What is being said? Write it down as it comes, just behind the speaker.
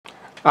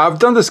I've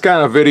done this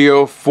kind of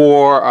video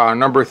for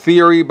number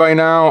theory by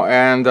now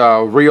and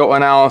real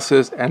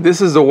analysis, and this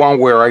is the one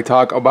where I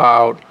talk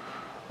about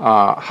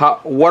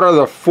what are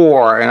the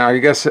four, and I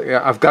guess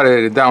I've got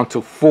it down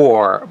to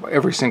four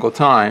every single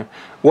time.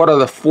 What are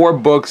the four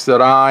books that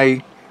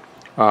I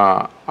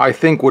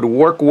think would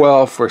work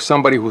well for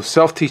somebody who's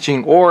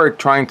self-teaching or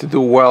trying to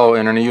do well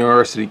in a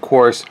university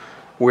course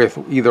with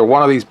either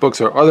one of these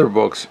books or other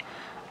books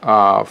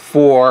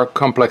for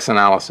complex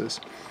analysis.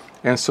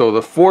 And so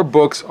the four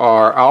books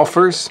are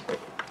Alfers,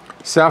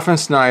 Saff and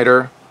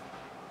Snyder,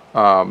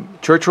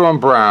 Churchill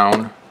and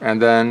Brown, and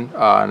then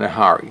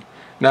Nehari.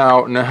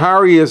 Now,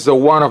 Nehari is the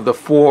one of the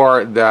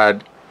four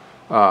that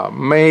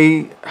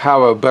may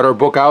have a better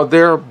book out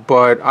there,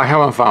 but I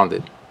haven't found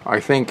it. I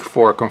think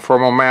for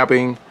conformal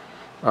mapping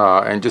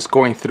and just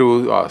going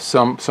through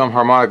some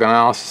harmonic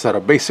analysis at a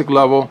basic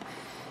level,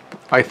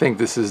 I think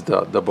this is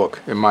the book,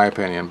 in my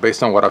opinion,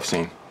 based on what I've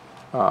seen.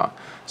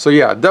 So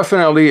yeah,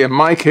 definitely in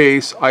my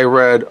case, I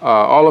read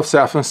all of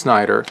Saff and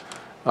Snyder.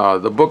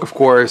 The book, of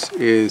course,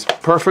 is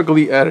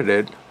perfectly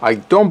edited. I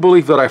don't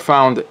believe that I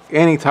found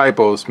any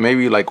typos,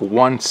 maybe like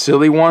one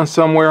silly one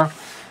somewhere.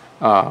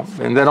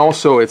 And then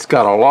also it's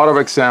got a lot of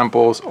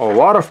examples, a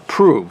lot of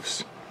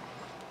proofs.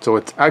 So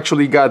it's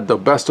actually got the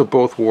best of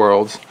both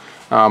worlds.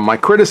 My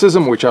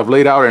criticism, which I've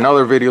laid out in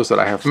other videos that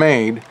I have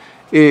made,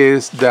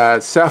 is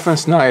that Saff and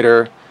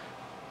Snyder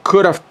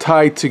could have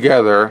tied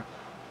together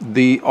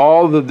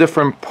all the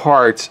different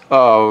parts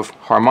of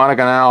harmonic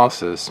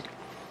analysis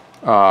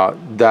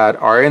that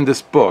are in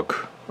this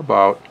book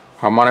about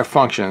harmonic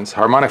functions,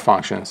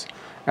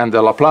 and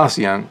the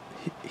Laplacian.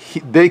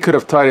 They could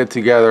have tied it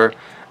together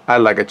at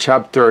like a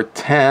chapter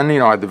 10, you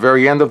know, at the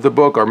very end of the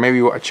book, or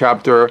maybe a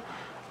chapter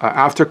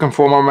after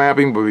conformal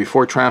mapping but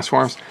before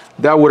transforms.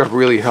 That would have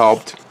really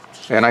helped.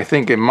 And I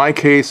think in my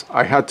case,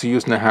 I had to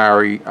use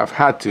Nehari. I've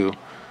had to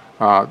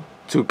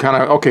kind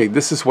of, okay,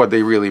 this is what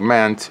they really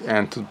meant,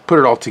 and to put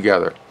it all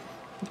together.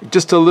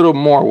 Just a little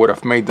more would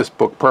have made this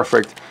book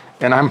perfect,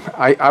 and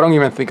I don't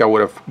even think I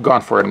would have gone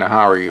for a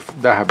Nehari if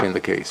that had been the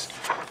case.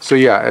 So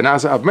yeah, and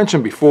as I've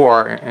mentioned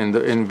before in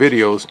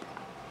videos,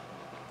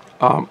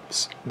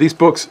 these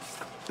books,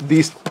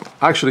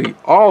 actually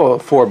all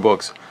four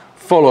books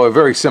follow a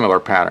very similar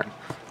pattern.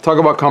 Talk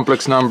about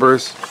complex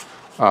numbers,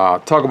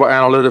 talk about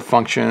analytic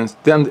functions,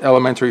 then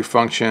elementary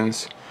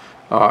functions,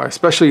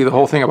 especially the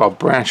whole thing about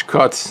branch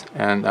cuts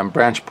and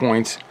branch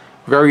points.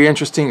 Very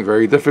interesting,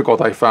 very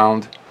difficult, I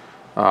found.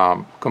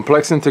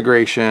 Complex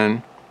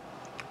integration,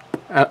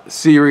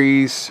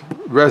 series,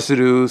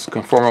 residues,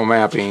 conformal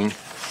mapping,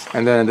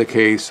 and then in the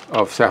case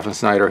of Saff and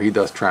Snyder, he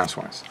does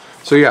transforms.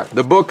 So yeah,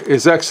 the book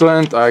is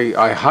excellent.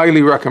 I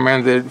highly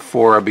recommend it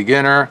for a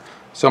beginner,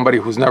 somebody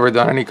who's never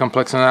done any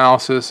complex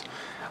analysis.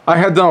 I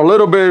had done a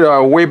little bit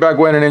way back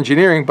when in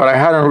engineering, but I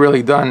hadn't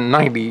really done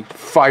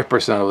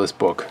 95% of this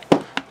book.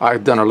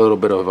 I've done a little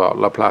bit of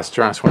Laplace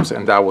transforms,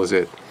 and that was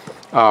it.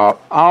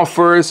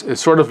 Alfers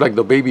is sort of like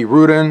the Baby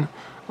Rudin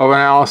of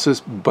analysis,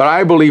 but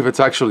I believe it's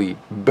actually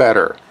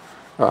better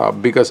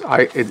because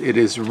it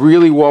is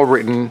really well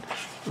written,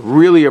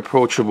 really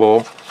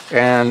approachable,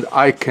 and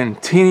I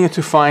continue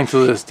to find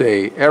to this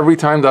day, every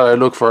time that I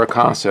look for a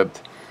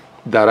concept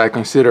that I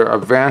consider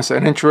advanced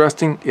and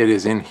interesting, it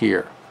is in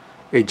here.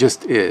 It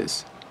just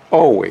is,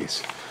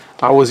 always.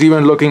 I was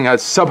even looking at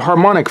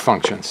subharmonic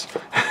functions.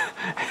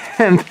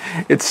 And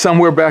it's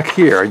somewhere back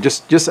here,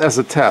 just as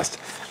a test.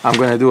 I'm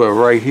going to do it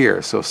right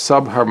here. So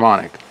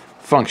subharmonic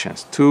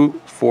functions,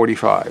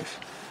 245.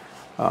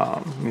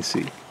 Let me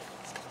see.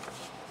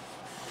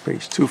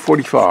 Page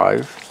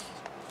 245.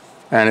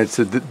 And it's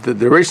the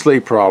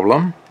Dirichlet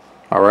problem,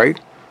 all right?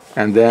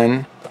 And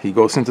then he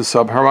goes into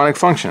subharmonic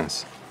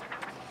functions.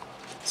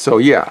 So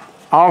yeah,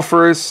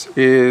 Alfers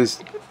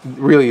is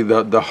really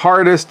the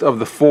hardest of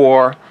the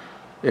four,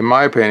 in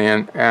my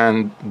opinion,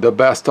 and the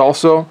best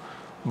also.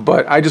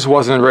 But I just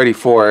wasn't ready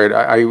for it.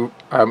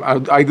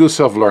 I do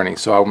self-learning,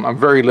 so I'm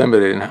very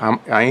limited.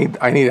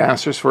 I need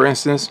answers, for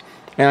instance,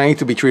 and I need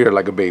to be treated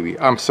like a baby.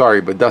 I'm sorry,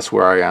 but that's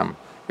where I am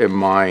in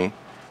my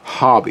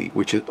hobby,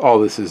 which is all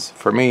this is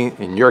for me.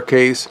 In your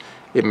case,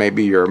 it may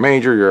be your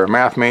major, you're a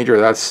math major.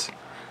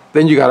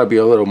 Then you got to be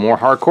a little more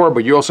hardcore.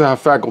 But you also have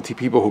faculty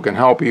people who can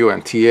help you,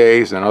 and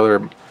TAs and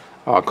other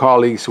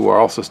colleagues who are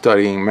also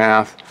studying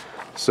math.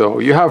 So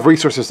you have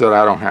resources that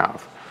I don't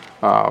have.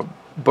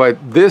 But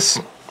this.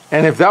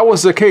 And if that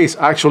was the case,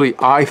 actually,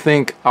 I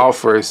think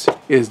Alfers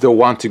is the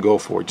one to go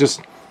for.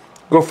 Just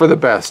go for the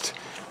best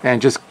and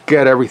just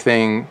get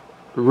everything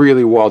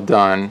really well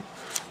done.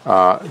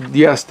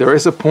 Yes, there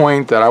is a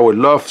point that I would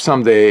love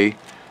someday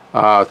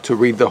to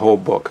read the whole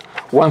book.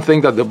 One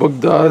thing that the book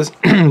does,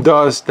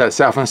 that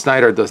Saff and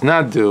Snyder does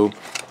not do,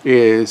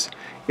 is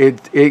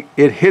it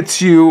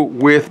hits you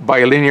with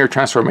bilinear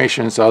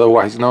transformations,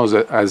 otherwise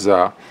known as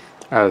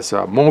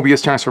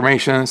Mobius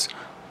transformations,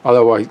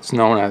 otherwise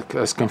known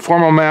as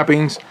conformal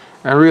mappings.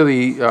 And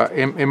really,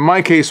 in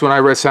my case, when I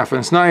read Saff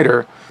and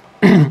Snyder,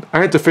 I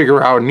had to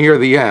figure out near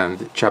the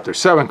end, chapter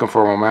 7,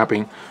 conformal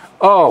mapping,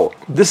 oh,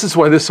 this is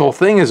what this whole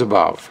thing is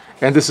about.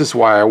 And this is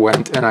why I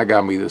went and I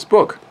got me this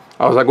book.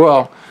 I was like,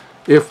 well,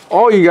 if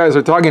all you guys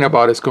are talking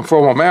about is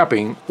conformal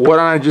mapping, why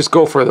don't I just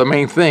go for the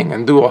main thing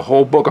and do a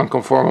whole book on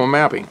conformal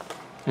mapping?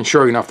 And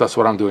sure enough, that's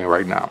what I'm doing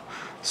right now.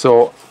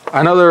 So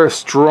another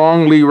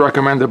strongly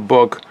recommended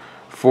book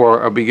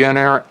for a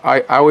beginner.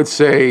 I would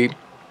say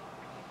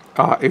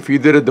if you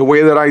did it the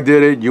way that I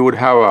did it, you would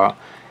have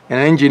an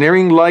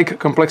engineering-like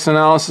complex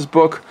analysis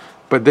book,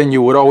 but then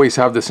you would always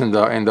have this in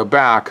the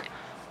back.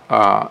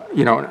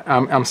 You know,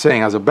 I'm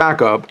saying as a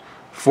backup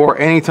for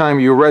any time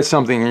you read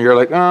something and you're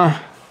like,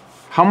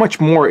 how much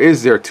more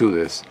is there to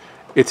this?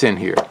 It's in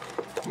here.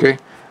 Okay.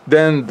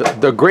 Then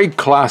the great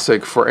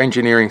classic for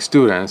engineering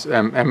students,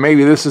 and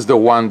maybe this is the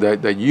one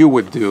that you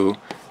would do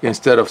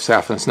instead of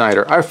Safran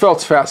Snyder. I felt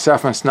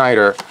Safran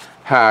Snyder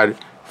had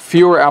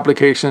fewer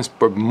applications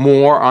but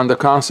more on the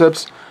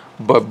concepts,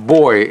 but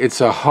boy,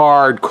 it's a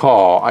hard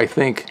call. I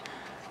think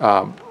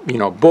you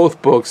know,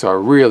 both books are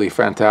really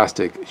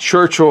fantastic.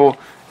 Churchill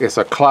is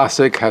a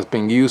classic, has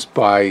been used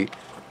by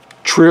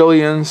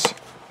trillions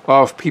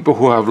of people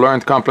who have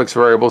learned complex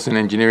variables in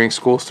engineering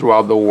schools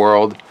throughout the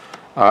world.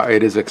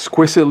 It is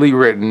exquisitely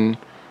written.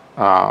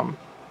 I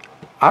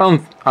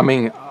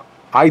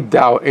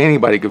doubt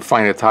anybody could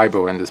find a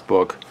typo in this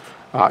book,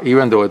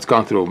 even though it's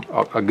gone through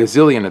a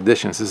gazillion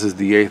editions. This is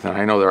the 8th, and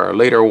I know there are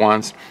later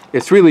ones.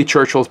 It's really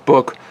Churchill's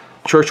book.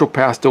 Churchill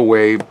passed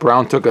away,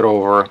 Brown took it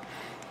over,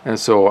 and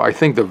so I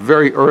think the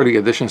very early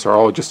editions are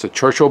all just a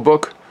Churchill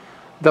book.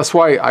 That's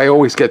why I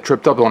always get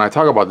tripped up when I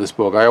talk about this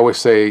book. I always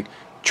say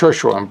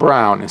Churchill and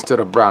Brown instead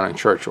of Brown and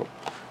Churchill.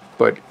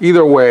 But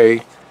either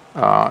way,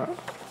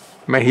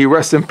 may he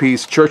rest in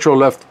peace. Churchill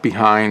left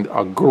behind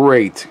a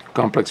great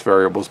complex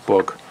variables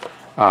book.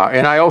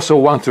 And I also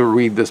want to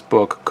read this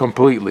book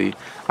completely.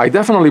 I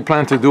definitely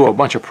plan to do a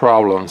bunch of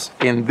problems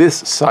in this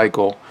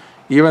cycle,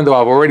 even though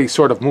I've already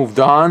sort of moved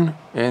on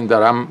and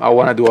that I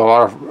want to do a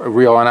lot of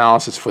real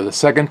analysis for the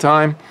second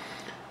time.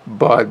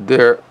 But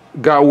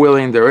God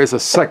willing, there is a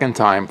second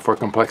time for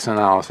complex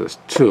analysis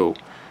too.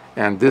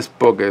 And this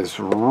book is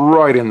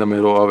right in the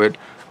middle of it.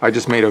 I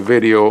just made a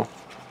video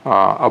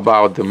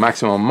about the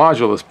maximum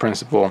modulus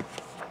principle,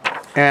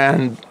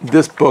 and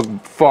this book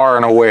far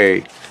and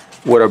away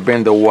would have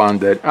been the one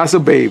that as a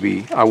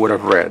baby I would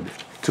have read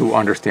to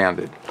understand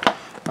it.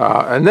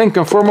 And then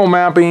Conformal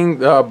Mapping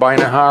by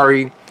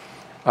Nahari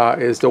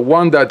is the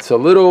one that's a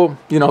little,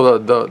 you know,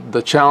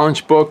 the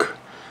challenge book.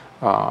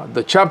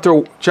 The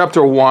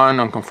chapter 1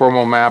 on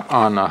conformal map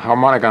on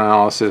harmonic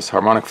analysis,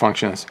 harmonic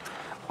functions,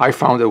 I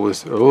found it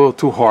was a little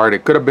too hard.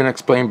 It could have been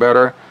explained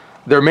better.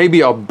 There may be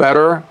a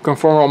better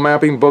conformal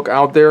mapping book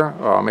out there,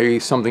 maybe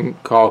something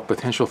called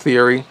potential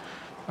theory.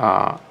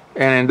 And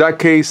in that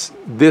case,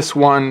 this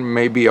one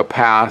may be a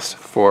pass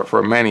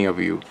for many of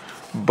you.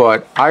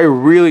 But I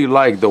really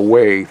like the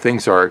way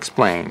things are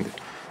explained.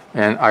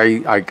 And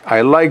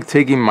I like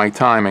taking my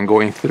time and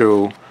going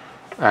through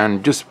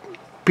and just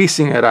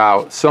piecing it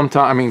out.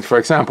 Sometimes, I mean, for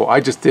example, I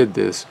just did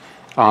this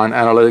on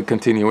analytic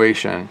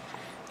continuation.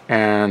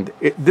 And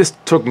this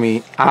took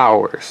me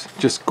hours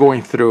just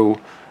going through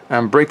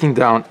and breaking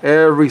down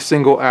every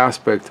single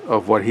aspect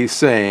of what he's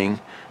saying,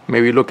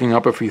 maybe looking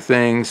up a few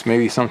things,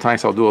 maybe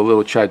sometimes I'll do a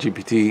little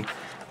ChatGPT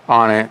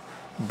on it,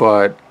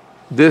 but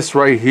this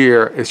right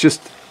here is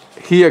just,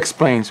 he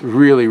explains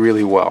really,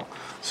 really well.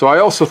 So I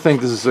also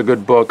think this is a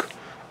good book,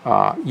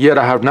 yet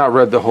I have not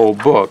read the whole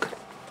book,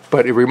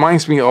 but it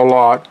reminds me a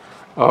lot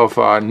of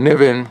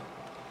Niven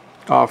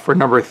for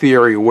number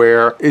theory,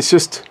 where it's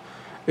just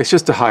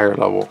a higher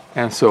level.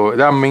 And so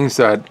that means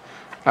that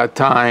at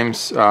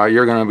times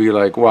you're going to be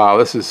like, wow,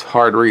 this is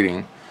hard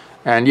reading.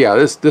 And yeah,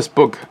 this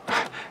book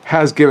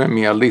has given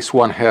me at least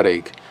one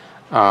headache,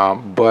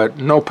 but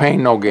no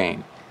pain, no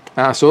gain.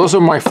 So those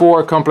are my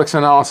 4 complex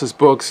analysis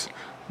books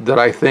that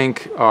I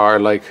think are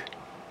like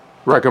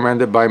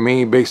recommended by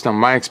me based on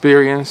my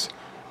experience.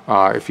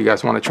 If you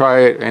guys want to try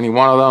it, any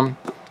one of them,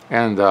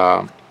 and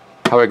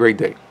have a great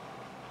day.